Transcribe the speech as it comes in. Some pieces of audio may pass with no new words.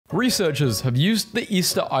Researchers have used the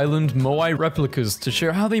Easter Island Moai replicas to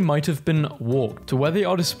show how they might have been walked to where they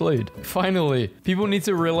are displayed. Finally, people need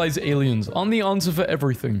to realize aliens aren't the answer for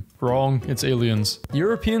everything. Wrong, it's aliens.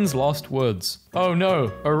 Europeans' last words. Oh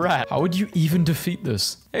no, a rat. How would you even defeat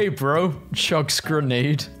this? Hey bro, chucks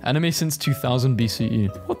grenade. Anime since 2000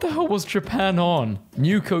 BCE. What the hell was Japan on?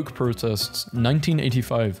 New Coke protests,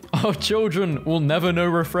 1985. Our children will never know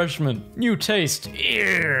refreshment. New taste.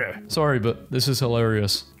 Ew. Sorry, but this is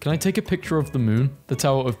hilarious. Can I take a picture of the moon? The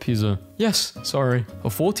Tower of Pisa. Yes, sorry. A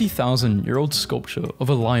 40,000-year-old sculpture of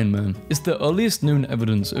a lion man is the earliest known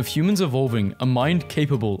evidence of humans evolving a mind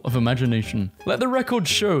capable of imagination. Let the record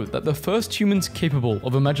show that the first humans capable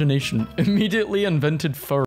of imagination immediately invented fur.